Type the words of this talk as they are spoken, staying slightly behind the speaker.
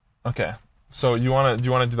Okay. So do you wanna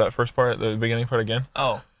do that first part, the beginning part again?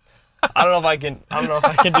 Oh. I don't know if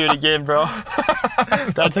I can do it again, bro.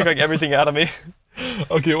 That took like everything out of me.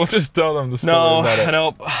 Okay, we'll just tell them the story about it.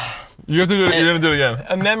 Nope. You have to do it. You're gonna do it again.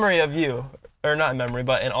 A memory of you, or not a memory,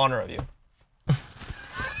 but in honor of you. I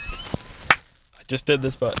just did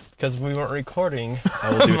this, but because we weren't recording.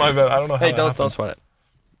 That's my bad. I don't know how. Hey, don't sweat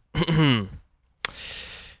it.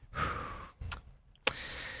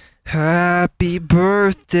 Happy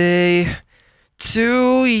birthday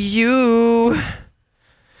to you.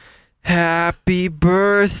 Happy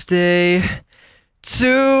birthday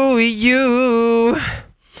to you.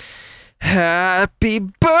 Happy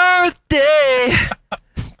birthday,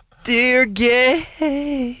 dear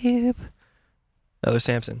Gabe. Another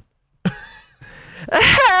Samson.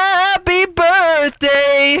 Happy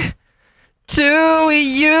birthday to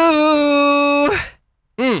you.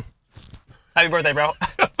 Happy birthday, bro.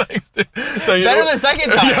 Thanks, dude. Better the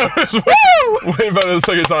second time. Yeah, way better the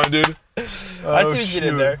second time, dude. I see what you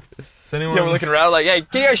did there. Is anyone... Yeah, we're looking around like, hey,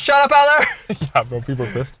 can you guys shut up out there? Yeah, bro, people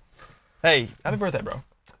are pissed. Hey, happy birthday, bro.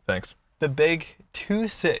 Thanks. The big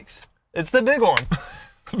 2-6. It's the big one.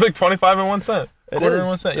 The big 25 and 1 cent. It Quarter is. and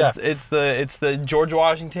 1 cent, yeah. It's the George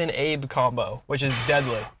Washington Abe combo, which is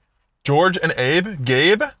deadly. George and Abe?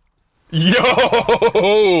 Gabe?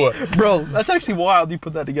 Yo! Bro, that's actually wild you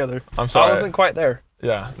put that together. I'm sorry. I wasn't quite there.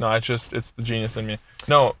 Yeah, no, it's the genius in me.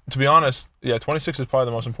 No, to be honest, yeah, 26 is probably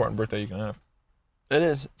the most important birthday you can have. It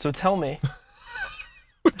is. So tell me.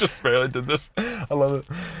 We just barely did this. I love it.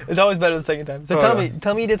 It's always better the second time. So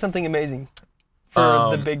tell me you did something amazing for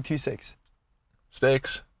the big 2-6.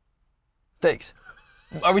 Steaks. Steaks.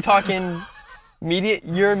 Are we talking medium?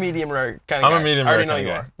 You're a medium rare kind of guy. I'm a medium rare I already know kind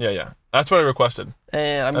you of are. guy. Yeah. That's what I requested.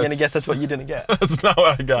 And I'm gonna guess that's what you didn't get. That's not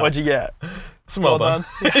what I got. What'd you get? Some well done.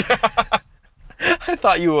 I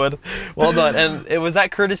thought you would. Well done. And was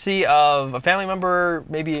that courtesy of a family member,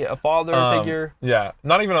 maybe a father figure? Yeah.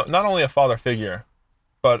 Not only a father figure,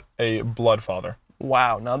 but a blood father.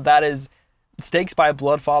 Wow. Now that is steaks by a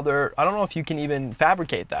blood father. I don't know if you can even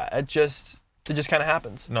fabricate that. It just kind of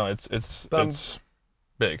happens. No, it's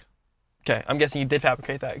big. Okay, I'm guessing you did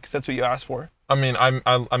fabricate that because that's what you asked for. I mean, I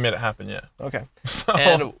made it happen, yeah. Okay.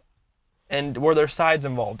 So, and were there sides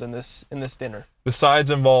involved in this dinner? the sides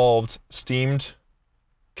involved steamed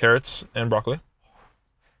carrots and broccoli.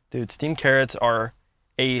 Dude, steamed carrots are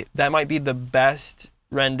that might be the best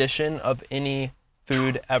rendition of any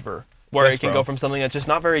food ever. Where Thanks, it can bro. go from something that's just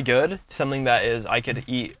not very good to something that is I could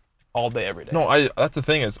eat all day every day. No, that's the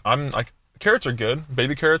thing is I'm like carrots are good.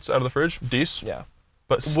 Baby carrots out of the fridge, decent. Yeah.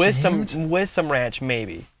 But steamed, with some ranch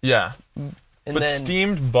maybe. yeah. And But then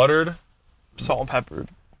steamed, buttered, salt and pepper.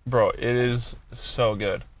 bro, it is so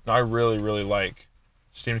good. No, I really, really like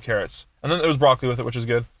steamed carrots. And then there was broccoli with it, which is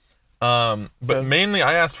good. But mainly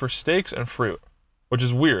I asked for steaks and fruit, which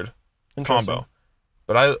is weird combo.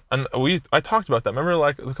 But I talked about that. Remember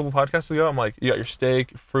like a couple podcasts ago? I'm like, you got your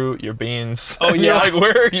steak, fruit, your beans. Oh yeah. Like,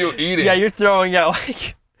 where are you eating? Yeah, you're throwing out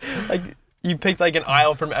like you picked like an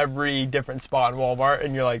aisle from every different spot in Walmart,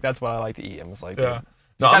 and you're like, that's what I like to eat. And it's like, yeah.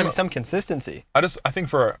 Dude, gotta be some consistency. I think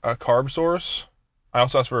for a carb source, I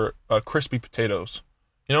also asked for crispy potatoes.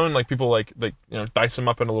 You know, and like people like dice them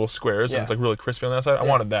up into little squares, and it's like really crispy on the outside. I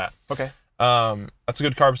wanted that. Okay. That's a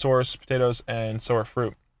good carb source, potatoes, and so are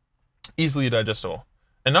fruit. Easily digestible.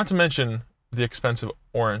 And not to mention the expensive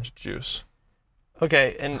orange juice.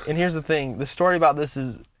 Okay, and here's the thing. The story about this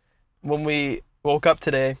is when we woke up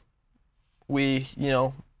today, we,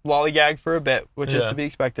 lollygagged for a bit, which is to be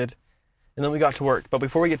expected. And then we got to work. But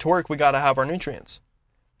before we get to work, we got to have our nutrients.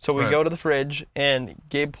 So we go to the fridge, and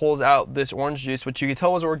Gabe pulls out this orange juice, which you can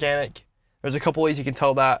tell was organic. There's a couple ways you can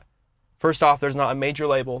tell that. First off, there's not a major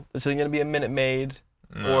label. This isn't going to be a Minute Maid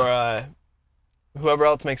or whoever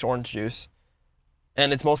else makes orange juice.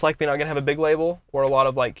 And it's most likely not going to have a big label or a lot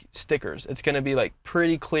of like stickers. It's going to be like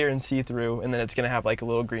pretty clear and see-through, and then it's going to have like a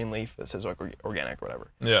little green leaf that says like organic or whatever.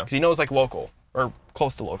 Yeah. Because it's like local or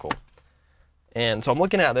close to local. And so I'm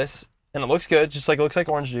looking at this, and it looks good, just like it looks like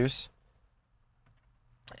orange juice.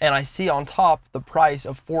 And I see on top the price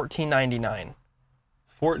of $14.99.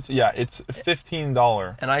 Yeah, it's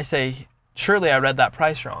 $15. And I say, surely I read that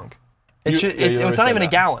price wrong. It's always not say even a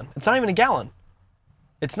that. gallon. It's not even a gallon.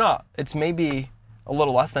 It's not. It's maybe a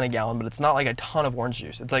little less than a gallon, but it's not like a ton of orange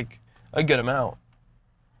juice. It's like a good amount.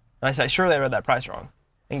 And I said, surely I read that price wrong.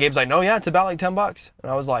 And Gabe's like, no, yeah, it's about like $10.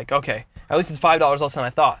 And I was like, okay, at least it's $5 less than I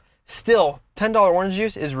thought. Still, $10 orange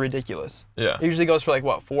juice is ridiculous. Yeah. It usually goes for like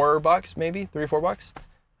what, $4 maybe, $3 or $4,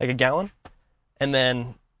 like a gallon. And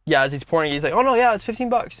then as he's pouring, he's like, oh no, yeah, it's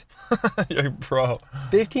 $15. Yeah, bro.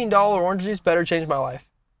 $15 orange juice better change my life.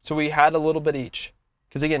 So we had a little bit each.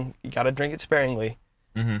 because again, you gotta drink it sparingly.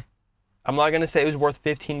 Mm-hmm. I'm not gonna say it was worth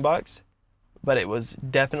 $15, but it was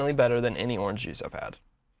definitely better than any orange juice I've had.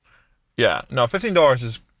 Yeah, no, $15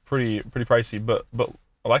 is pretty pricey, but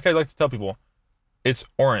like I like to tell people, it's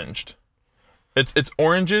oranged. It's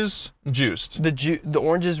oranges juiced. The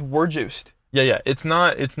oranges were juiced. Yeah. It's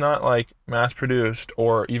not like mass produced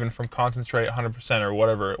or even from concentrate 100% or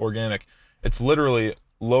whatever organic. It's literally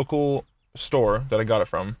local store that I got it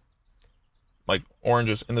from. Like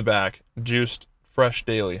oranges in the back, juiced fresh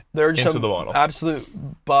daily They're just into the bottle. Absolute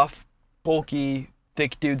buff, bulky,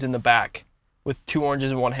 thick dudes in the back with 2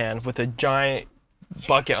 oranges in one hand with a giant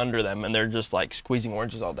bucket under them, and they're just like squeezing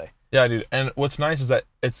oranges all day. Yeah, dude. And what's nice is that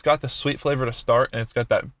it's got the sweet flavor to start, and it's got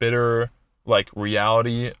that bitter like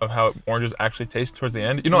reality of how oranges actually taste towards the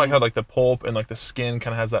end. You know, like how like the pulp and like the skin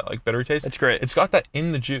kind of has that like bitter taste. It's great. It's got that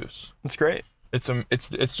in the juice. It's great.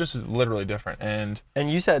 It's just literally different. And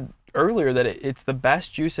you said earlier that it's the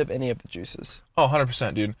best juice of any of the juices. Oh,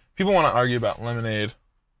 100%, dude. People want to argue about lemonade.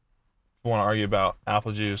 People want to argue about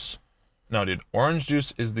apple juice. No, dude. Orange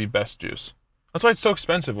juice is the best juice. That's why it's so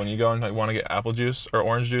expensive when you go and like want to get apple juice or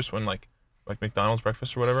orange juice when like McDonald's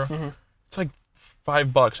breakfast or whatever. Mm-hmm. It's like $5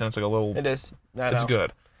 and it's like a little. It is. It's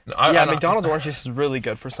good. McDonald's orange juice is really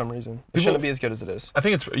good for some reason. It shouldn't be as good as it is. I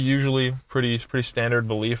think it's usually pretty standard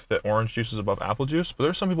belief that orange juice is above apple juice, but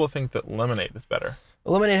there's some people who think that lemonade is better.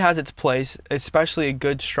 Lemonade has its place, especially a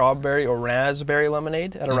good strawberry or raspberry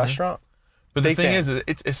lemonade at a restaurant. But the thing is,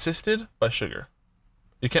 it's assisted by sugar.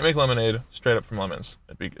 You can't make lemonade straight up from lemons.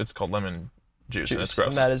 It's called lemon juice, and it's gross.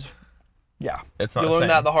 And that is, yeah. It's not. You learn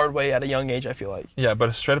that the hard way at a young age, I feel like. Yeah, but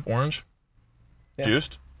a straight up orange,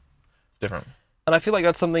 juiced, it's different. And I feel like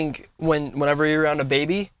that's something whenever you're around a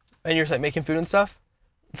baby and you're just like making food and stuff,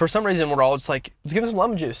 for some reason we're all just like, let's give him some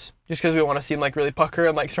lemon juice, just because we want to see him like really pucker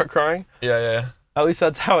and like start crying. Yeah. At least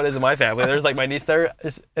that's how it is in my family. There's like my niece there,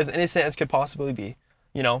 as innocent as could possibly be,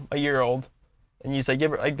 you know, a year old, and you say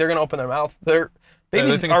give her, like they're gonna open their mouth.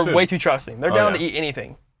 Babies are way too trusting. They're down to eat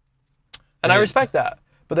anything, and I respect that.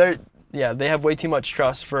 But they have way too much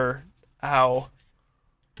trust for how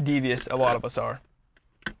devious a lot of us are.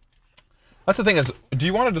 That's the thing is, do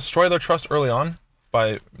you want to destroy their trust early on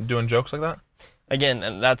by doing jokes like that? Again,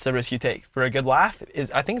 and that's the risk you take. For a good laugh,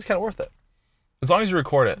 I think it's kind of worth it. As long as you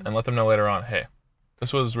record it and let them know later on, hey,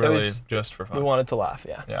 this was really just for fun. We wanted to laugh,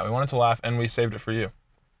 yeah. Yeah, we wanted to laugh, and we saved it for you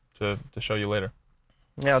to show you later.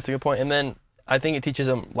 Yeah, that's a good point. And then I think it teaches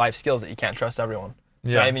them life skills that you can't trust everyone,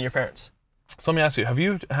 not even your parents. So let me ask you, have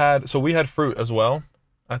you had, so we had fruit as well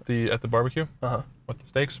at the barbecue with the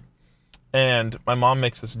steaks, and my mom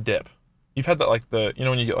makes this dip. You've had that, like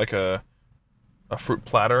when you get like a fruit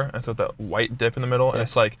platter, and it's got that white dip in the middle, and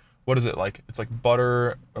it's like, what is it like? It's like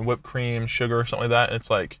butter and whipped cream, sugar, something like that. And it's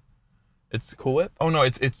like, it's Cool Whip? Oh no,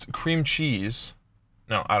 it's cream cheese.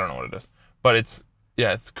 No, I don't know what it is, but it's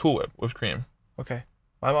Cool Whip with cream. Okay,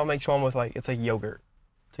 my mom makes one with like, it's like yogurt.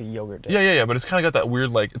 It's a yogurt dip. Yeah, but it's kind of got that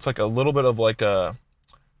weird like, it's like a little bit of like a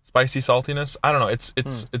spicy saltiness. I don't know.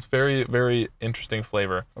 It's very, very interesting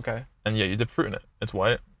flavor. Okay. And yeah, you dip fruit in it. It's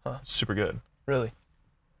white. Huh. Super good. Really?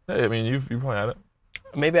 Yeah, I mean, you probably had it.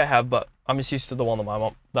 Maybe I have, but I'm just used to the one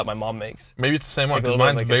that my mom makes. Maybe it's the same one, because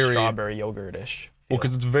mine's like very a strawberry yogurt-ish. Well,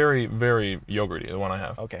 because it's very, very yogurty, the one I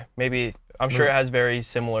have. Okay, maybe I'm sure it has very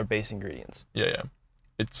similar base ingredients. Yeah.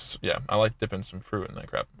 I like dipping some fruit in that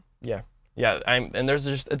crap. Yeah. And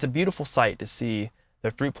it's a beautiful sight to see the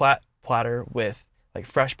fruit platter with like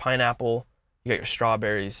fresh pineapple. You got your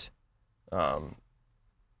strawberries. What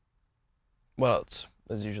else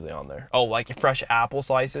is usually on there? Oh, like fresh apple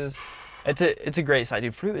slices. It's a great sight,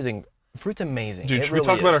 dude. Fruit's amazing. Dude, should we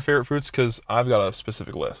talk about our favorite fruits? Because I've got a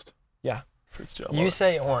specific list. Yeah. Fruits, you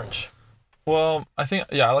say orange. Well, I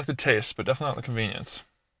think, I like the taste, but definitely not the convenience.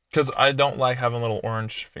 Because I don't like having little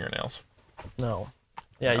orange fingernails. No.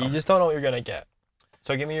 Yeah, you just don't know what you're going to get.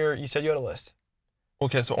 So give me you said you had a list.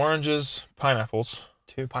 Okay, so oranges, pineapples.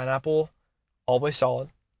 2 pineapple, always solid.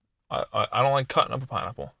 I don't like cutting up a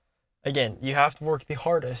pineapple. Again, you have to work the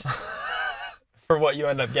hardest for what you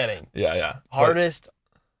end up getting. Yeah. Hardest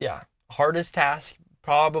task,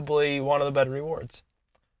 probably one of the better rewards.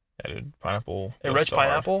 Yeah, dude, pineapple. A rich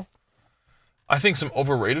pineapple? I think some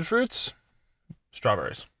overrated fruits,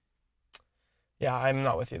 strawberries. Yeah, I'm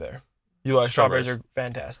not with you there. You like strawberries? Strawberries are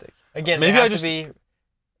fantastic. Again, maybe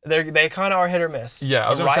they kind of are hit or miss. Yeah, I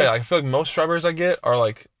was gonna say, I feel like most strawberries I get are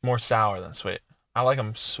like more sour than sweet. I like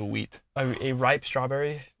them sweet. A ripe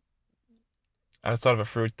strawberry? I just thought of a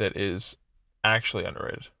fruit that is actually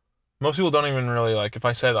underrated. Most people don't even really like, if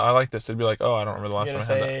I said I like this, they'd be like, oh, I don't remember the last time I had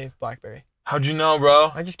that. You're gonna say blackberry. How'd you know,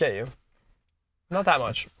 bro? I just get you. Not that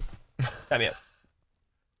much. Tap me up.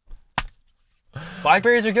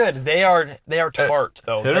 Blackberries are good. They are tart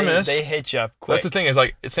though. Hit or miss. They hit you up quick. That's the thing. Is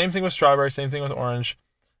like same thing with strawberry. Same thing with orange.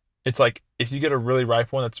 It's like if you get a really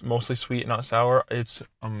ripe one that's mostly sweet and not sour, it's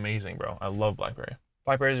amazing, bro. I love blackberry.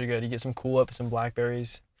 Blackberries are good. You get some Cool Whip, some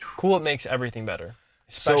blackberries. Cool Whip makes everything better,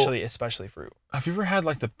 especially fruit. Have you ever had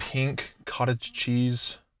like the pink cottage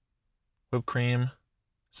cheese whipped cream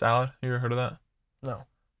salad? You ever heard of that? No.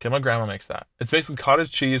 Okay, my grandma makes that. It's basically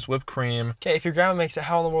cottage cheese, whipped cream. Okay, if your grandma makes it,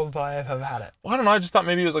 how in the world would I have had it? Well, I don't know. I just thought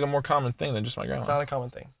maybe it was like a more common thing than just my grandma. It's not a common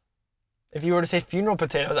thing. If you were to say funeral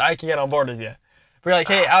potatoes, I could get on board with you. But you're like,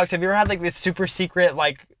 hey, Alex, have you ever had like this super secret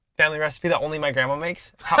like family recipe that only my grandma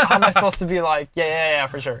makes? How am I supposed to be like, yeah,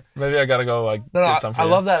 for sure? Maybe I gotta go like get some for I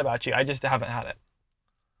you. love that about you. I just haven't had it.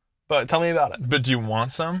 But tell me about it. But do you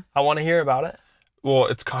want some? I want to hear about it. Well,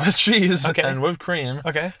 it's cottage cheese and whipped cream.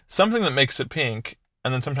 Okay. Something that makes it pink,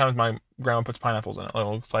 and then sometimes my grandma puts pineapples in it,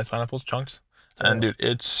 little sliced pineapples, chunks. And dude,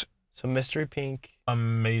 it's so mystery pink,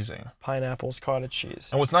 amazing. Pineapples, cottage cheese.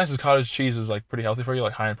 And what's nice is cottage cheese is like pretty healthy for you,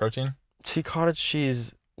 like high in protein. See, cottage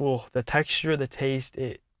cheese, the texture, the taste,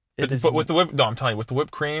 it is. But with the whip, no, I'm telling you, with the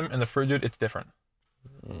whipped cream and the fruit, dude, it's different.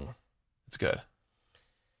 It's good.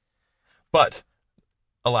 But,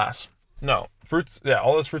 alas, no fruits. Yeah,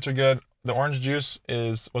 all those fruits are good. The orange juice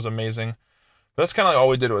was amazing. But that's kind of like all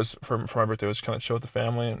we did was for my birthday was kind of chill with the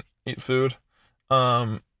family and eat food.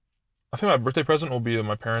 I think my birthday present will be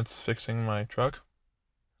my parents fixing my truck.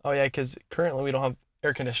 Oh yeah, because currently we don't have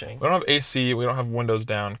air conditioning. We don't have AC. We don't have windows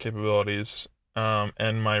down capabilities.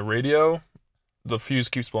 And my radio, the fuse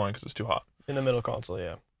keeps blowing because it's too hot. In the middle console,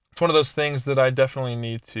 yeah. It's one of those things that I definitely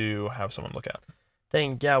need to have someone look at.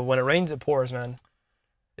 Yeah, when it rains, it pours, man.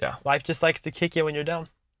 Yeah. Life just likes to kick you when you're down.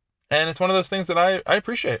 And it's one of those things that I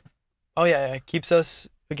appreciate. Oh yeah, it keeps us,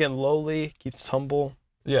 again, lowly, keeps us humble.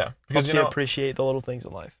 Yeah. Because helps you appreciate the little things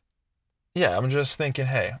in life. Yeah, I'm just thinking,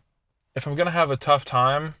 hey, if I'm going to have a tough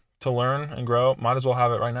time to learn and grow, might as well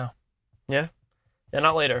have it right now. Yeah? Yeah,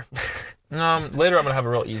 not later. Later I'm going to have a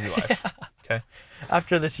real easy life. Yeah. Okay?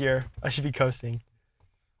 After this year, I should be coasting.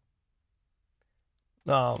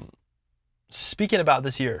 Speaking about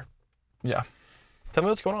this year. Yeah. Tell me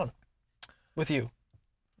what's going on with you.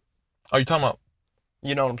 Oh, you talking about?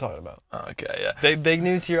 You know what I'm talking about. Okay, yeah. Big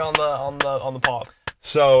news here on the pod.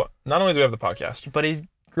 So, not only do we have the podcast, but he's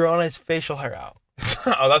growing his facial hair out.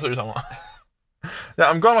 Oh, that's what you're talking about. Yeah,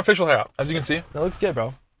 I'm growing my facial hair out, as you can see. That looks good,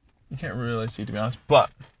 bro. You can't really see, to be honest, but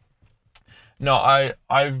no,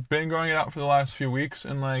 I've been growing it out for the last few weeks,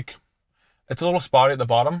 and like, it's a little spotty at the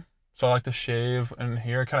bottom, so I like to shave in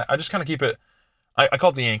here. I just kind of keep it. I call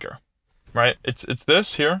it the anchor, right? It's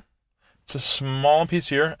this here. It's a small piece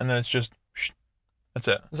here, and then it's just. That's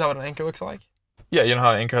it. Is that what an anchor looks like? Yeah, you know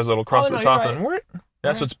how an anchor has a little cross at the top, and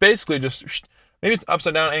yeah, so it's basically just maybe it's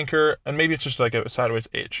upside down anchor, and maybe it's just like a sideways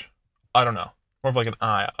H. I don't know. More of like an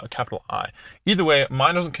I, a capital I. Either way,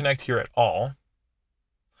 mine doesn't connect here at all.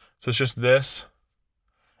 So it's just this.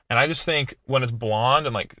 And I just think when it's blonde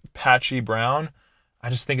and like patchy brown, I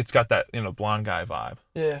just think it's got that, blonde guy vibe.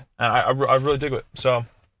 Yeah. And I really dig it. So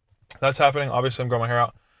that's happening. Obviously, I'm growing my hair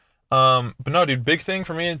out. But no, dude, big thing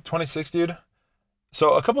for me in 26, dude.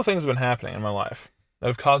 So a couple of things have been happening in my life that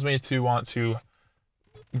have caused me to want to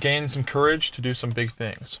gain some courage to do some big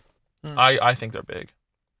things. I think they're big.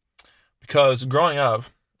 Because growing up,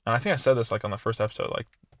 and I think I said this like on the first episode, like,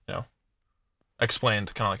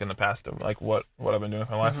 explained kind of like in the past of like what I've been doing with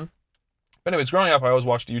my life. Mm-hmm. But anyways, growing up, I always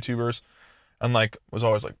watched YouTubers and like was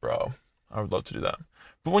always like, bro, I would love to do that.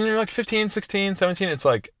 But when you're like 15, 16, 17, it's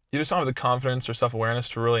like, you just don't have the confidence or self-awareness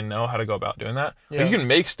to really know how to go about doing that. Yeah. Like, you can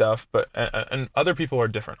make stuff, but and other people are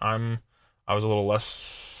different. I was a little less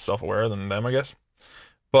self-aware than them, I guess.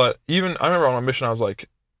 But even I remember on my mission, I was like,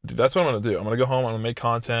 dude, that's what I'm gonna do. I'm gonna go home. I'm gonna make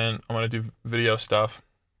content. I'm gonna do video stuff.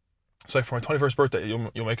 So like for my 21st birthday,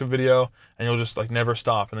 you'll make a video and you'll just like never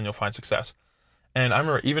stop, and then you'll find success. And I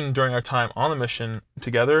remember even during our time on the mission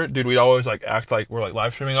together, dude, we'd always like act like we're like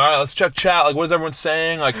live streaming. All right, let's check chat. Like, what is everyone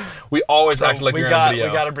saying? Like, we always acted like we were on video.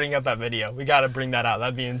 We gotta bring up that video. We gotta bring that out.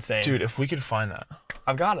 That'd be insane. Dude, if we could find that.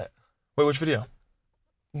 I've got it. Wait, which video?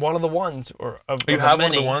 One of the ones you have one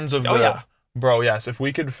of the ones of yeah. Bro, yes. If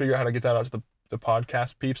we could figure out how to get that out to the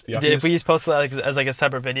podcast peeps, the if we just posted that as like a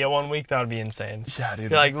separate video one week, that would be insane. Yeah,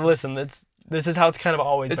 dude. You're like, listen, this is how it's kind of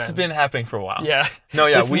always been. It's been happening for a while. Yeah. No,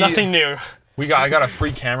 yeah. It's nothing new. I got a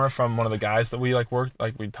free camera from one of the guys that we like worked,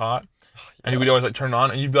 like we taught. And we'd always like turn it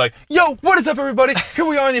on and you'd be like, yo, what is up everybody? Here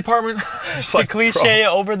we are in the apartment. It's like cliche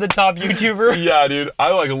over the top YouTuber. Yeah, dude.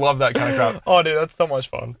 I like love that kind of crap. Oh, dude, that's so much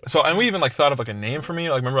fun. So, and we even like thought of like a name for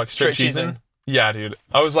me. Like, remember like Straight Cheesin'? Yeah, dude.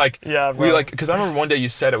 I was like, yeah, bro. We like, cause I remember one day you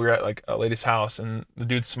said it, we were at like a lady's house and the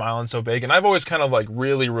dude's smiling so big. And I've always kind of like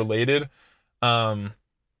really related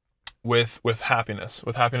with happiness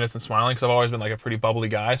and smiling, because I've always been like a pretty bubbly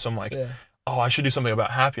guy. So I'm like, oh, I should do something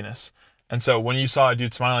about happiness. And so when you saw a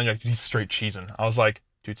dude smiling, you're like, he's straight cheesing. I was like,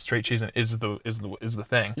 dude, straight cheesing is the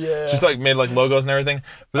thing. Yeah. Just like made like logos and everything.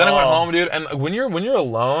 But then I went home, dude, and when you're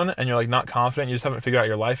alone and you're like not confident, you just haven't figured out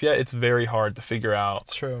your life yet. It's very hard to figure out.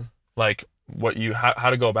 It's true. Like how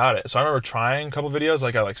to go about it. So I remember trying a couple videos.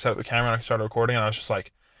 Like I like set up the camera and I started recording, and I was just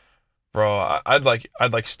like, bro, I'd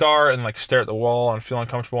like start and like stare at the wall and feel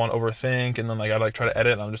uncomfortable and overthink, and then like I'd like try to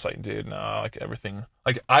edit, and I'm just like, dude, no, like everything.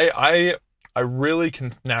 Like I really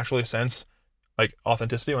can naturally sense like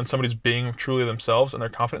authenticity when somebody's being truly themselves and they're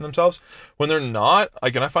confident in themselves. When they're not,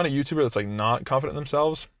 like, and I find a YouTuber that's like not confident in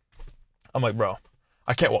themselves, I'm like, bro,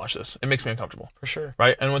 I can't watch this. It makes me uncomfortable. For sure.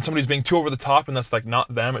 Right? And when somebody's being too over the top and that's like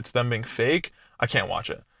not them, it's them being fake, I can't watch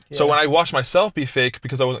it. Yeah. So when I watched myself be fake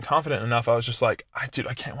because I wasn't confident enough, I was just like, dude,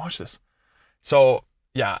 I can't watch this. So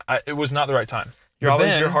yeah, it was not the right time. You're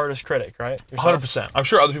always your hardest critic, right? Yourself? 100%. I'm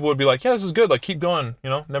sure other people would be like, yeah, this is good. Like, keep going,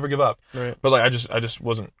 never give up. Right. But like, I just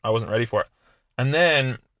wasn't ready for it. And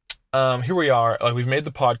then here we are, like we've made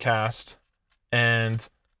the podcast, and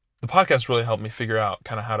the podcast really helped me figure out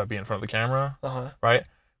kind of how to be in front of the camera, right?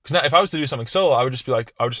 Because now if I was to do something solo, I would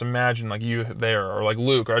just imagine like you there, or like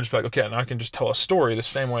Luke, or I'd just be like, okay, now I can just tell a story the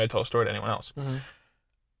same way I tell a story to anyone else. Mm-hmm.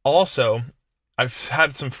 Also, I've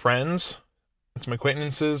had some friends, and some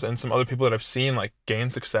acquaintances, and some other people that I've seen like gain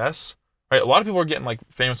success, right? A lot of people are getting like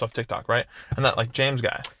famous off TikTok, right? And that like James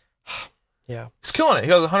guy. Yeah. He's killing it. He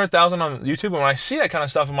got 100,000 on YouTube. And when I see that kind of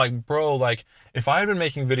stuff, I'm like, bro, like if I had been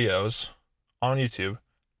making videos on YouTube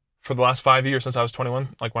for the last 5 years since I was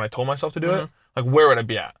 21, like when I told myself to do it, like where would I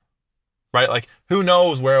be at? Right? Like who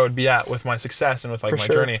knows where I would be at with my success and with like my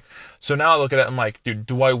journey. So now I look at it and I'm like, dude,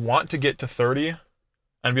 do I want to get to 30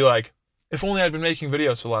 and be like, if only I'd been making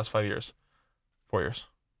videos for the last 5 years, 4 years,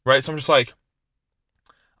 right? So I'm just like,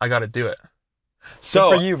 I got to do it. So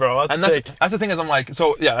good for you, bro. That's sick. That's the thing is I'm like,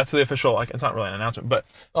 so yeah, that's the official, like it's not really an announcement, but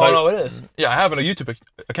so no, it is. Yeah, I have a YouTube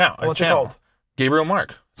account. What's it called? Gabriel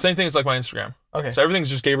Mark. Same thing as like my Instagram. Okay. So everything's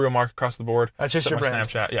just Gabriel Mark across the board. That's just your my brand.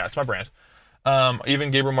 Snapchat. Yeah, it's my brand.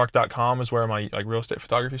 Even GabrielMark.com is where my like real estate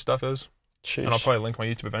photography stuff is. Sheesh. And I'll probably link my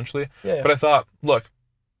YouTube eventually. Yeah. But I thought, look,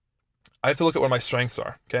 I have to look at what my strengths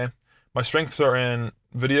are. Okay. My strengths are in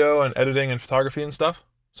video and editing and photography and stuff.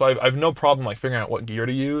 So I've no problem like figuring out what gear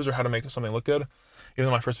to use or how to make something look good. Even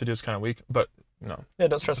though my first video is kind of weak, but yeah,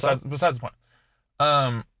 don't stress that. Besides the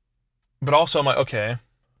point. But also I'm like, okay,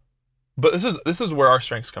 but this is where our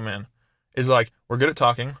strengths come in. Is like we're good at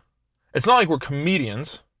talking. It's not like we're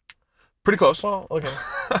comedians. Pretty close. Well, okay.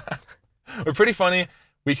 We're pretty funny.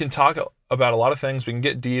 We can talk about a lot of things. We can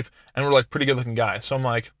get deep, and we're like pretty good looking guys. So I'm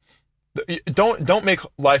like, don't make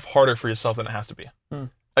life harder for yourself than it has to be.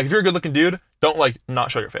 Like if you're a good looking dude, don't like not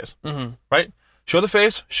show your face. Right? Show the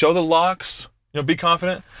face. Show the locks. Be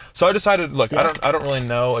confident. So I decided, look, I don't really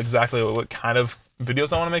know exactly what kind of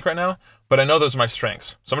videos I want to make right now, but I know those are my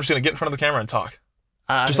strengths. So I'm just gonna get in front of the camera and talk,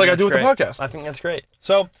 just like I do with the podcast. I think that's great.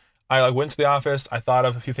 So I like went to the office. I thought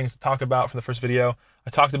of a few things to talk about for the first video. I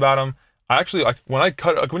talked about them. I actually like when I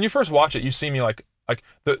cut, like when you first watch it, you see me like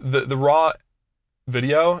the raw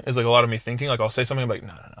video is like a lot of me thinking. Like I'll say something like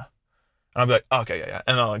no, and I'll be like okay, yeah,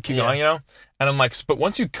 and I'll like, keep going, And I'm like, but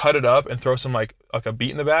once you cut it up and throw some like a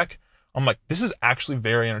beat in the back, I'm like, this is actually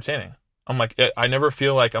very entertaining. I'm like, I never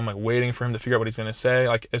feel like I'm like waiting for him to figure out what he's gonna say.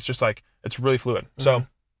 Like it's just like it's really fluid. So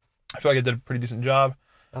I feel like I did a pretty decent job.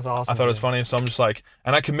 That's awesome. I thought it was funny, so I'm just like,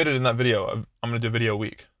 and I committed in that video. I'm gonna do a video a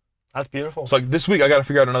week. That's beautiful. So like this week I got to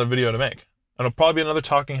figure out another video to make. And it'll probably be another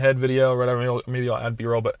talking head video or whatever. Maybe I'll add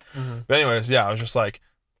B-roll, but anyways, yeah, I was just like,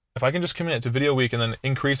 if I can just commit to video a week and then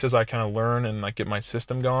increase as I kind of learn and like get my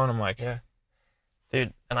system going, I'm like, yeah,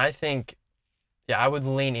 dude. And I think, I would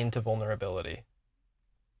lean into vulnerability.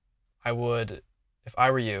 I would, if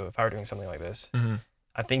I were you, if I were doing something like this,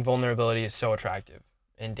 I think vulnerability is so attractive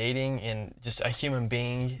in dating, in just a human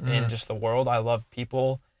being, in just the world. I love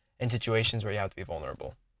people in situations where you have to be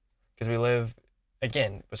vulnerable, because we live,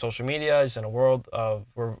 again, with social media, just in a world of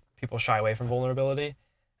where people shy away from vulnerability.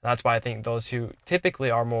 And that's why I think those who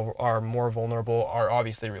typically are more vulnerable are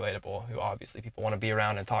obviously relatable, who obviously people want to be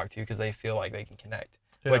around and talk to because they feel like they can connect,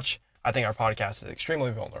 which I think our podcast is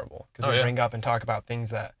extremely vulnerable, because we bring up and talk about things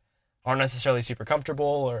that aren't necessarily super comfortable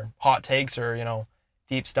or hot takes or,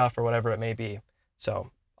 deep stuff or whatever it may be.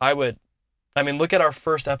 So look at our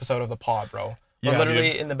first episode of the pod, bro. We're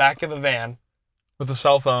literally in the back of a van with a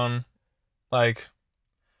cell phone, like,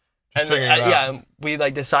 just figuring it out. And we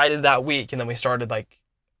like decided that week, and then we started like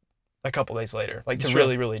a couple days later, like to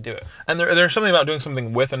really, really do it. And there's something about doing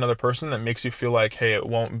something with another person that makes you feel like, hey, it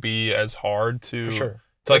won't be as hard to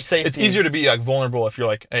So like, it's easier to be like vulnerable if you're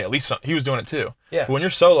like, hey, at least he was doing it too. Yeah. But when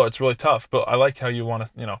you're solo, it's really tough. But I like how you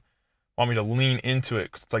want me to lean into it,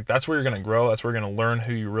 because it's like that's where you're gonna grow. That's where you're gonna learn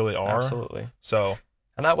who you really are. Absolutely. So.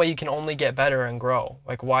 And that way you can only get better and grow.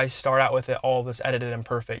 Like, why start out with it all this edited and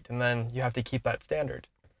perfect, and then you have to keep that standard.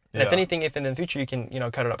 And if anything, if in the future you can,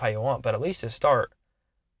 cut it up how you want, but at least to start,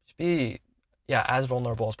 just be, as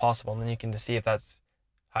vulnerable as possible, and then you can just see if that's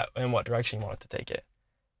in what direction you want it to take it.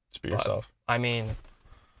 Just be yourself. I mean,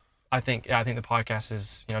 I think the podcast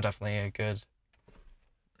is, definitely a good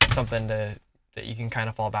something that you can kind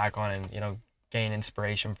of fall back on and, gain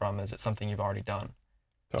inspiration from. Is it something you've already done?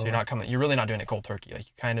 Totally. So you're really not doing it cold turkey. Like,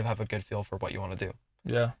 you kind of have a good feel for what you want to do.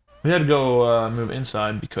 Yeah. We had to go move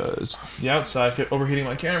inside because the outside kept overheating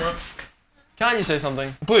my camera. Can you say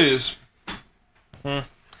something? Please. Don't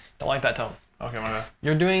like that tone. Okay, my bad.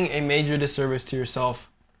 You're doing a major disservice to yourself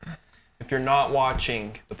if you're not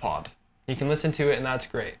watching the pod. You can listen to it, and that's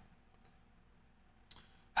great.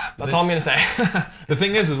 That's all I'm going to say. The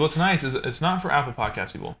thing is what's nice is it's not for Apple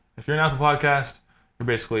Podcast people. If you're an Apple Podcast, you're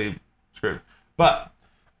basically screwed. But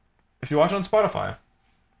if you watch on Spotify,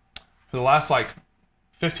 for the last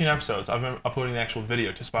 15 episodes, I've been uploading the actual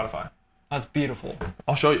video to Spotify. That's beautiful.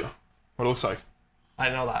 I'll show you what it looks like. I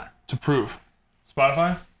know that. To prove.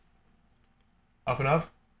 Spotify. Up and up.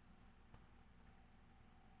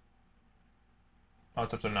 Oh,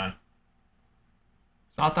 it's episode 9.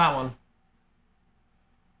 Not that one.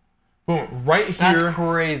 Boom. Right here. That's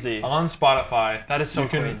crazy. On Spotify. That is so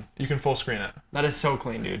clean. You can full screen it. That is so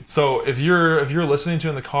clean, dude. So if you're listening to it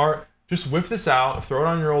in the car, just whip this out, throw it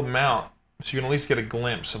on your old mount, so you can at least get a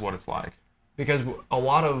glimpse of what it's like. Because a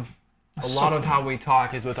lot of how we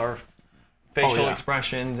talk is with our facial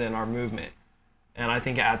expressions and our movement. And I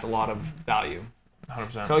think it adds a lot of value.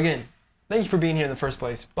 100%. So again, thank you for being here in the first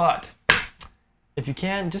place. But if you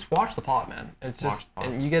can, just watch the pod, man. It's just,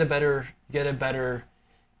 and you get a better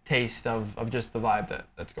taste of just the vibe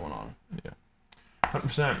that's going on. Yeah.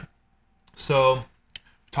 100%. So, we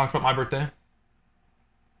talked about my birthday.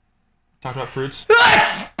 Talked about fruits.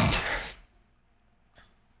 I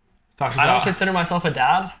don't consider myself a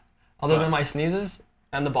dad, other than my sneezes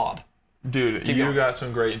and the bod. Dude, you got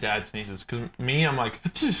some great dad sneezes. Because me, I'm like,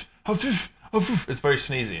 it's very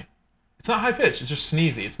sneezy. It's not high pitched, it's just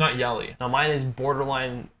sneezy. It's not yelly. Now mine is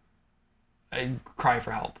borderline, I cry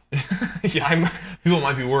for help. Yeah, people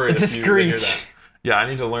might be worried if you hear that. Yeah, I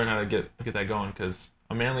need to learn how to get that going, because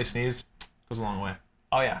a manly sneeze goes a long way.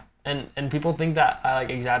 Oh yeah, and people think that I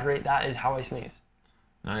exaggerate. That is how I sneeze.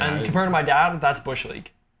 No, yeah, and compared to my dad, that's bush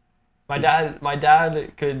league. My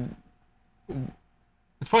dad could.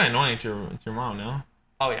 It's probably annoying to your mom, no?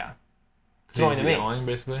 Oh yeah. It's annoying to me. Yelling,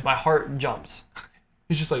 basically. My heart jumps.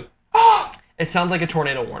 He's just like, ah! It sounds like a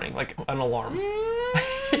tornado warning, like an alarm.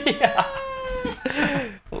 Yeah.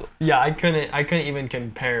 Yeah, I couldn't even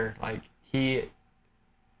compare. And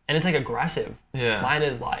it's aggressive. Yeah. Mine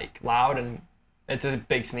is loud and it's a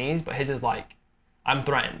big sneeze, but his is I'm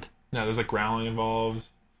threatened. Yeah, there's growling involved.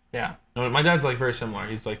 Yeah. No, my dad's very similar.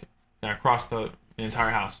 He's across the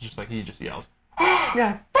entire house. It's just he just yells.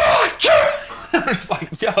 Yeah. I'm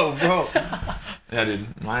just yo, bro. Yeah,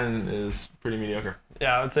 dude. Mine is pretty mediocre.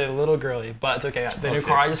 Yeah, I would say a little girly, but it's okay. The new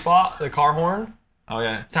car I just bought, the car horn. Oh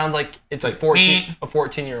yeah. Sounds like it's a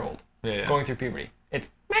 14-year-old going through puberty. It's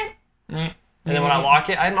and then when I lock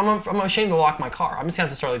it, I'm ashamed to lock my car. I'm just gonna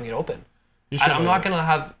have to start leaving it open. I'm not gonna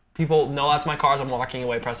have people know that's my car as I'm walking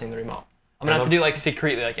away pressing the remote. I'm gonna have to do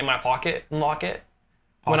secretly, in my pocket and lock it.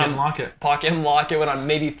 Pocket and lock it when I'm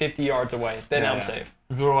maybe 50 yards away. Then I'm safe.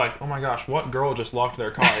 People are like, oh my gosh, what girl just locked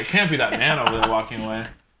their car? It can't be that man over there walking away.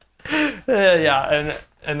 Yeah,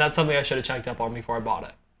 and that's something I should have checked up on before I bought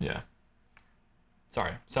it. Yeah.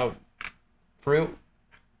 Sorry. So, fruit.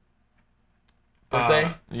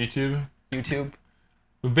 Birthday. YouTube.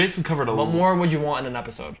 We basically covered a lot. What more would you want in an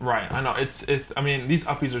episode? Right. I know. I mean, these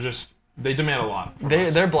uppies are they demand a lot.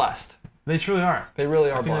 They're blessed. They truly are. They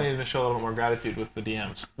really are I think blessed. they need to show a little more gratitude with the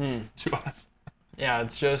DMs to us. Yeah,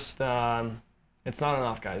 it's just, it's not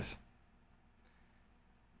enough, guys.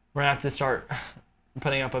 We're going to have to start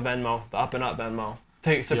putting up a Venmo, the Up and Up Venmo,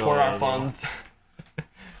 to support our funds,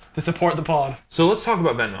 to support the pod. So let's talk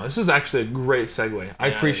about Venmo. This is actually a great segue. I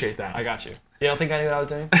appreciate that. I got you. You don't think I knew what I was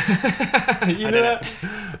doing? You knew that?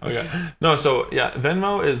 Okay. No, so yeah,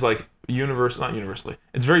 Venmo is not universally.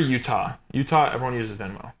 It's very Utah. Everyone uses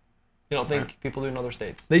Venmo. You don't think people do in other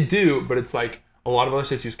states? They do, but it's a lot of other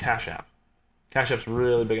states use Cash App. Cash App's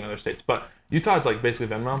really big in other states. But Utah, it's basically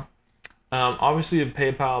Venmo. Obviously,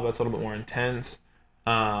 PayPal, that's a little bit more intense.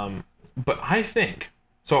 But I think,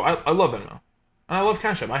 I love Venmo. And I love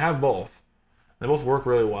Cash App. I have both. They both work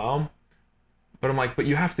really well. But I'm like, but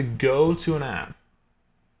you have to go to an app,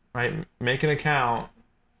 right? Make an account,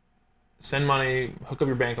 send money, hook up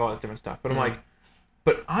your bank, all that different stuff. But I'm like,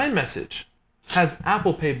 but iMessage has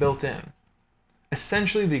Apple Pay built in.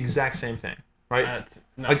 Essentially the exact same thing, right?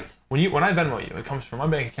 That's like when I Venmo you, it comes from my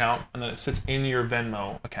bank account and then it sits in your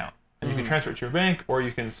Venmo account. And you can transfer it to your bank or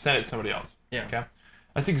you can send it to somebody else. Yeah. Okay?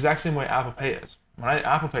 That's the exact same way Apple Pay is. When I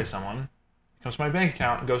Apple Pay someone, it comes to my bank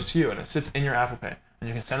account and goes to you and it sits in your Apple Pay. And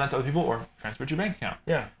you can send that to other people or transfer it to your bank account.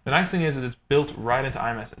 Yeah. The nice thing is it's built right into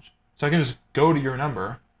iMessage. So I can just go to your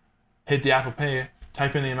number, hit the Apple Pay,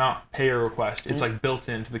 type in the amount, pay your request. It's like built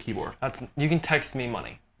into the keyboard. You can text me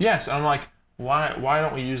money. Yes, and I'm like, why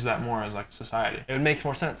don't we use that more as like a society? It makes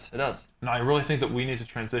more sense. It does. No, I really think that we need to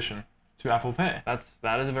transition to Apple Pay.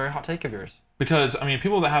 That is a very hot take of yours. Because I mean,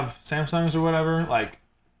 people that have Samsungs or whatever, like,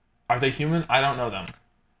 are they human? I don't know them.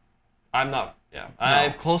 I'm not. Yeah, no. I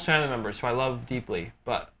have close family members who I love deeply,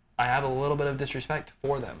 but I have a little bit of disrespect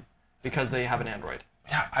for them because they have an Android.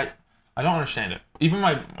 Yeah, I don't understand it. Even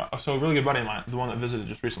so a really good buddy of mine, the one that visited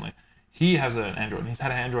just recently, he has an Android. And he's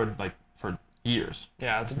had an Android like for years.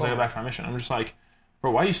 Yeah, it's since I got back from my mission. I'm just like,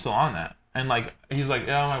 bro, why are you still on that? And like, he's like,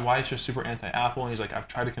 yeah, my wife's just super anti-Apple. And he's like, I've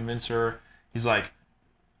tried to convince her. He's like,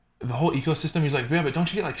 the whole ecosystem. He's like, yeah, but don't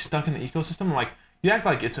you get like stuck in the ecosystem? I'm like, you act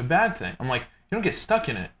like it's a bad thing. I'm like, you don't get stuck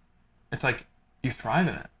in it. It's like you thrive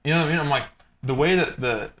in it. You know what I mean? I'm like, the way that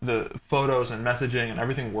the photos and messaging and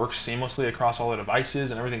everything works seamlessly across all the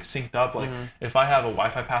devices and everything's synced up. Like, if I have a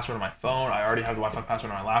Wi-Fi password on my phone, I already have the Wi-Fi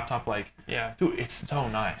password on my laptop. Like, yeah, dude, it's so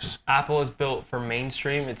nice. Apple is built for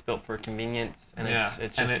mainstream. It's built for convenience, and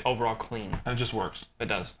it's just overall clean. And it just works. It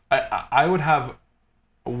does. I would have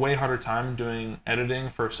a way harder time doing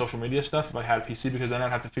editing for social media stuff if I had a PC, because then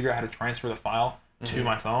I'd have to figure out how to transfer the file to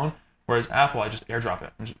my phone. Whereas Apple, I just airdrop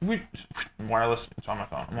it. Wireless, it's on my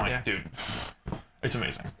phone. I'm like, dude, it's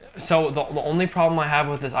amazing. So the only problem I have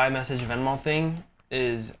with this iMessage Venmo thing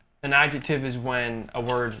is an adjective is when a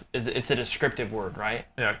word it's a descriptive word, right?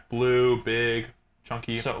 Yeah, blue, big,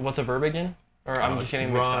 chunky. So what's a verb again? Or I'm just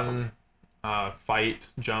getting mixed up. Run, fight,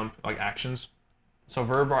 jump, like actions. So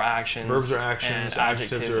verb are actions. Verbs are actions. And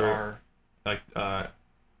adjectives are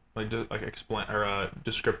explain or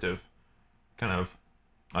descriptive, kind of.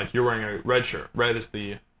 Like you're wearing a red shirt. Red is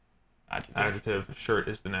the adjective. Shirt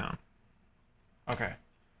is the noun. Okay.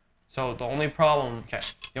 So the only problem with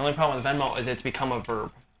Venmo is it's become a verb.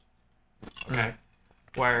 Okay.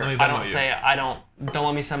 Where I don't say don't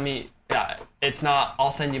let me send me. Yeah, it's not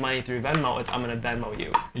I'll send you money through Venmo. It's I'm gonna Venmo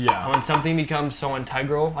you. Yeah. And when something becomes so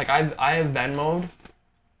integral, like I have Venmoed.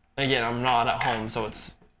 Again, I'm not at home, so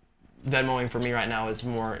it's Venmoing for me right now is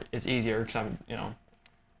easier because I'm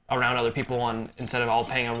around other people instead of all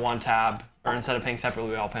paying on one tab, or instead of paying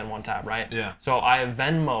separately, we all pay on one tab, right? Yeah. So I have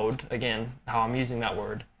Venmoed, again, how I'm using that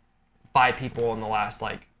word, 5 people in the last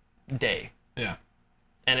day. Yeah.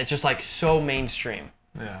 And it's just so mainstream.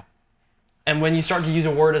 Yeah. And when you start to use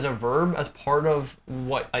a word as a verb, as part of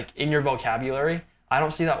what, in your vocabulary, I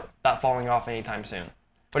don't see that falling off anytime soon.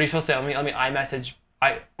 What are you supposed to say? Let me iMessage.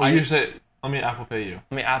 You say, let me Apple Pay you.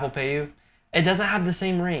 Let me Apple Pay you. It doesn't have the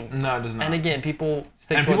same ring. No, it does not. And again, people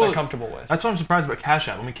stick to what they're comfortable with. That's why I'm surprised about Cash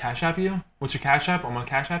App. Let me Cash App you. What's your Cash App? I'm gonna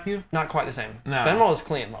Cash App you. Not quite the same. No. Venmo is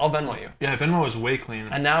clean. I'll Venmo you. Yeah, Venmo is way clean.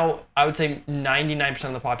 And now I would say 99%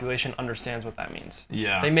 of the population understands what that means.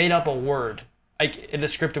 Yeah. They made up a word, a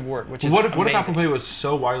descriptive word, which is what if Apple Pay was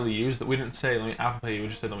so widely used that we didn't say let me Apple Pay you, we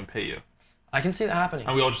just said let me pay you. I can see that happening.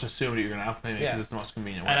 And we all just assumed you're gonna Apple Pay me because it's the most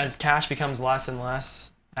convenient way. And as cash becomes less and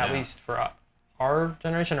less, at least for our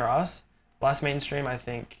generation or us, less mainstream, I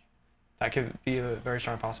think that could be a very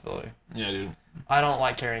strong possibility. Yeah, dude. I don't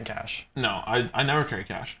like carrying cash. No, I never carry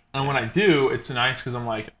cash. And when I do, it's nice because I'm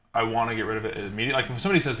like, I want to get rid of it immediately. Like if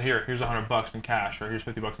somebody says, here's $100 in cash, or here's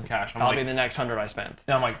 $50 in cash, That'll be the next 100 I spend.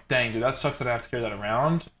 Yeah, I'm like, dang, dude, that sucks that I have to carry that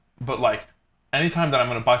around. But anytime that I'm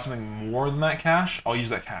gonna buy something more than that cash, I'll use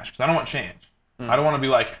that cash because I don't want change. I don't want to be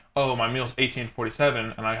like, oh, my meal's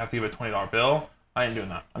 $18.47 and I have to give a $20 bill. I ain't doing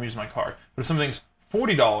that. I'm using my card. But if something's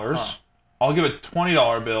 $40, I'll give a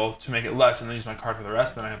 $20 bill to make it less and then use my card for the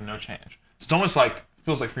rest, then I have no change. It's almost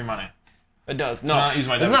feels like free money. It does. No, not use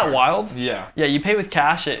my debit isn't that card. Wild? Yeah. Yeah, you pay with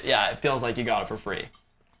cash, it feels like you got it for free.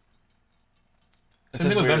 Same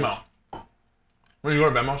thing with Venmo. When you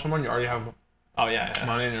go to Venmo someone, you already have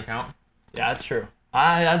money in your account. Yeah, that's true.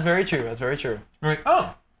 That's very true. That's very true. You're like,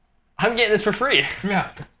 oh. I'm getting this for free.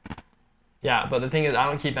 Yeah. Yeah, but the thing is, I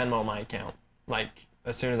don't keep Venmo in my account.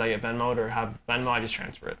 As soon as I get Venmo'd or have Venmo, I just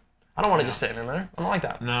transfer it. I don't want to just sit in there. I don't like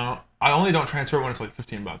that. No, I only don't transfer it when it's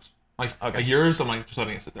 $15. Like yours, I'm just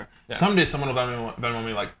letting it sit there. Yeah. Someday someone will Venmo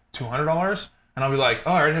me $200, and I'll be like,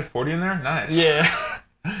 oh, I already had 40 in there? Nice. Yeah.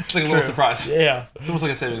 It's like a little surprise. Yeah. It's almost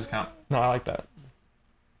like a savings account. No, I like that.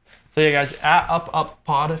 So yeah, guys, at up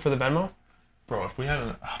pod for the Venmo. Bro, if we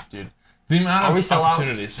haven't, dude, the amount of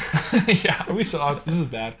opportunities. Yeah, are we sellouts? This is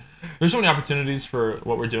bad. There's so many opportunities for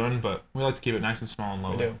what we're doing, but we like to keep it nice and small and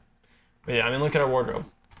low. We do. But yeah, I mean, look at our wardrobe.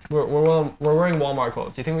 We're wearing Walmart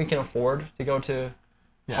clothes. Do you think we can afford to go to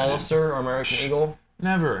Hollister or American Eagle?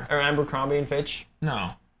 Never. Or Abercrombie and Fitch?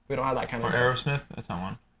 No. We don't have that kind of. Or Aerosmith? That's not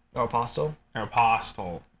one. Or Apostle?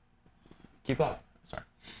 Apostle. Keep up. Sorry.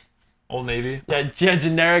 Old Navy. Yeah,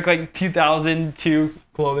 generic like 2002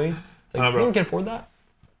 clothing. Like, do you think we can afford that?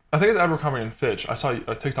 I think it's Abercrombie and Fitch. I saw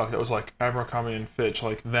a TikTok that was like Abercrombie and Fitch,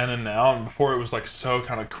 like then and now, and before it was like so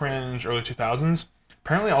kind of cringe, early 2000s.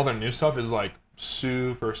 Apparently all their new stuff is like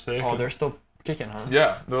super sick. Oh, they're still kicking, huh?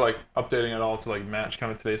 Yeah, they're like updating it all to like match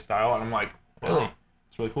kind of today's style, and I'm like, wow, really?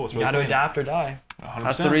 It's really cool. It's You really got to clean. adapt or die. 100%.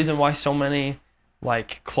 That's the reason why so many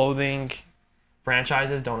like clothing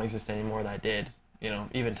franchises don't exist anymore that did,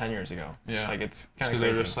 even 10 years ago. Yeah. Like it's kind of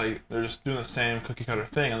crazy. They're just doing the same cookie cutter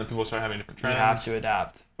thing, and then people start having different trends. You have to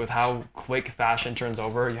adapt. With how quick fashion turns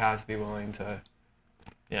over, you have to be willing to,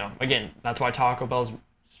 again, that's why Taco Bell's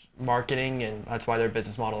marketing and that's why their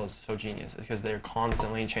business model is so genius, is because they're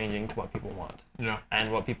constantly changing to what people want. Yeah.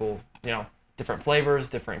 And what people, different flavors,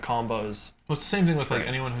 different combos. Well, it's the same thing with like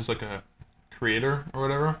anyone who's like a creator or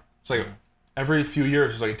whatever. It's like every few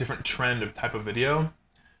years there's like a different trend of type of video.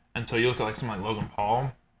 And so you look at like someone like Logan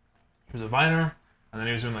Paul, he was a Viner, and then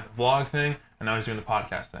he was doing like a vlog thing, and now he's doing the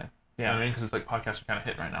podcast thing. You know what I mean? Because it's like podcasts are kind of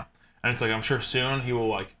hit right now. And it's like, I'm sure soon he will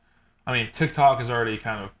like, TikTok has already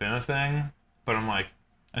kind of been a thing, but I'm like,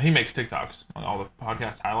 and he makes TikToks on all the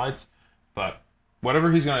podcast highlights, but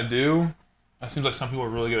whatever he's going to do, it seems like some people are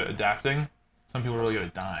really good at adapting. Some people are really good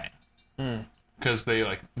at dying. Because they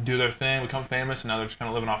like do their thing, become famous, and now they're just kind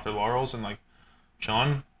of living off their laurels and like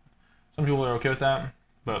chilling. Some people are okay with that,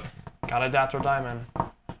 but gotta adapt or die, man.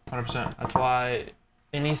 100%. That's why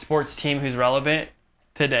any sports team who's relevant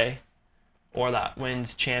today or that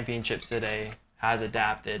wins championships today has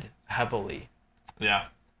adapted heavily. Yeah.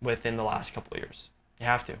 Within the last couple of years. You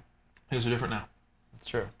have to. Things are different now. It's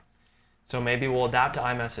true. So maybe we'll adapt to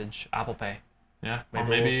iMessage, Apple Pay. Yeah. Maybe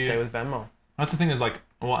we'll stay with Venmo. That's the thing is like,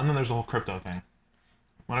 well, and then there's the whole crypto thing.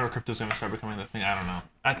 Whenever crypto's going to start becoming the thing, I don't know.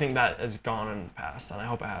 I think that has gone in the past, and I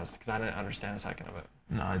hope it has, because I didn't understand a second of it.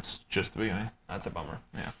 No, it's just the beginning. That's a bummer.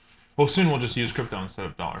 Yeah. Well, soon we'll just use crypto instead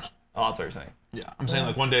of dollars. Oh, that's what you're saying. Yeah. I'm saying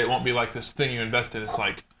like one day it won't be like this thing you invest in. It's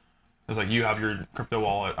like you have your crypto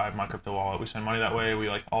wallet, I have my crypto wallet. We send money that way. We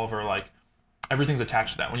like all of our like, everything's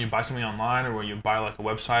attached to that. When you buy something online or when you buy like a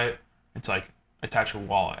website, it's like attach your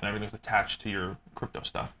wallet and everything's attached to your crypto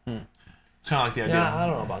stuff. It's kind of like the idea. Yeah, I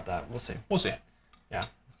don't know about that. We'll see. We'll see. Yeah,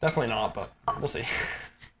 definitely not, but we'll see.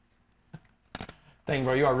 Dang,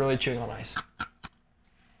 bro, you are really chewing on ice.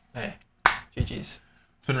 Hey, GG's.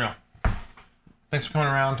 It's been real. Thanks for coming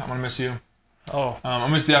around. I'm gonna miss you. Oh. I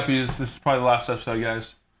miss the Uppies. This is probably the last episode,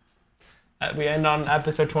 guys. We end on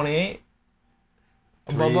episode 28.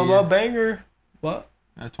 Banger. What?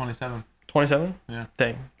 27. 27? Yeah.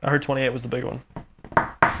 Dang, I heard 28 was the big one.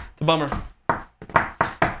 It's a bummer.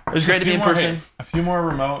 It was great to be in person. A few more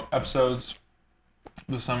remote episodes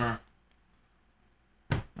this summer.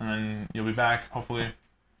 And then you'll be back, hopefully.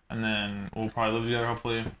 And then we'll probably live together,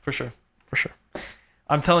 hopefully. For sure. For sure.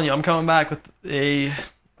 I'm telling you, I'm coming back with a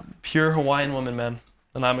pure Hawaiian woman, man.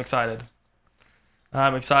 And I'm excited.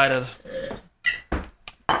 I'm excited.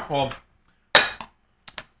 Well, I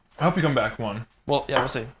hope you come back, one. Well, yeah, we'll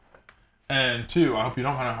see. And two, I hope you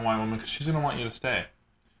don't find a Hawaiian woman because she's going to want you to stay.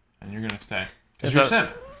 And you're going to stay. Because you're a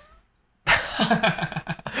simp.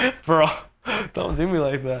 Bro, don't do me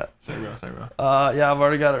like that. Sorry, bro. Yeah, I've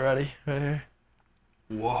already got it ready. Right here.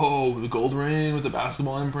 Whoa, the gold ring with the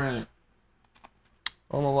basketball imprint.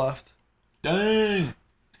 On the left. Dang.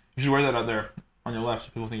 You should wear that out there on your left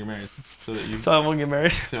so people think you're married. So I won't get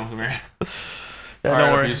married. So you won't get married. Yeah,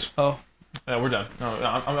 don't worry. Oh. Yeah, we're done. No,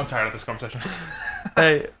 I'm tired of this conversation.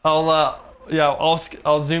 Hey, I'll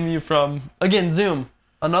zoom you from, again, Zoom.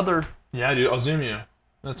 Another. Yeah, dude, I'll zoom you.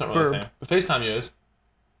 That's not really a thing. But FaceTime you is.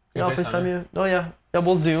 Yeah, I'll FaceTime you. No, yeah. Yeah,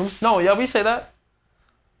 we'll zoom. No, yeah, we say that.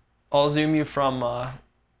 I'll zoom you from Oahu,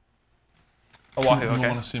 okay? I don't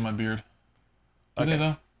want to see my beard. Okay.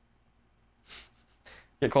 Though?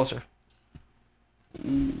 Get closer.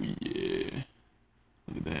 Ooh, yeah.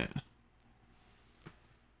 Look at that.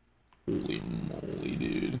 Holy moly,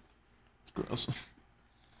 dude. It's gross.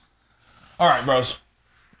 Alright, bros.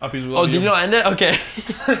 Uppies, we love you. Oh, did you not end it? Okay.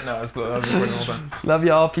 No, that was recording the whole time. Love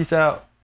y'all. Peace out.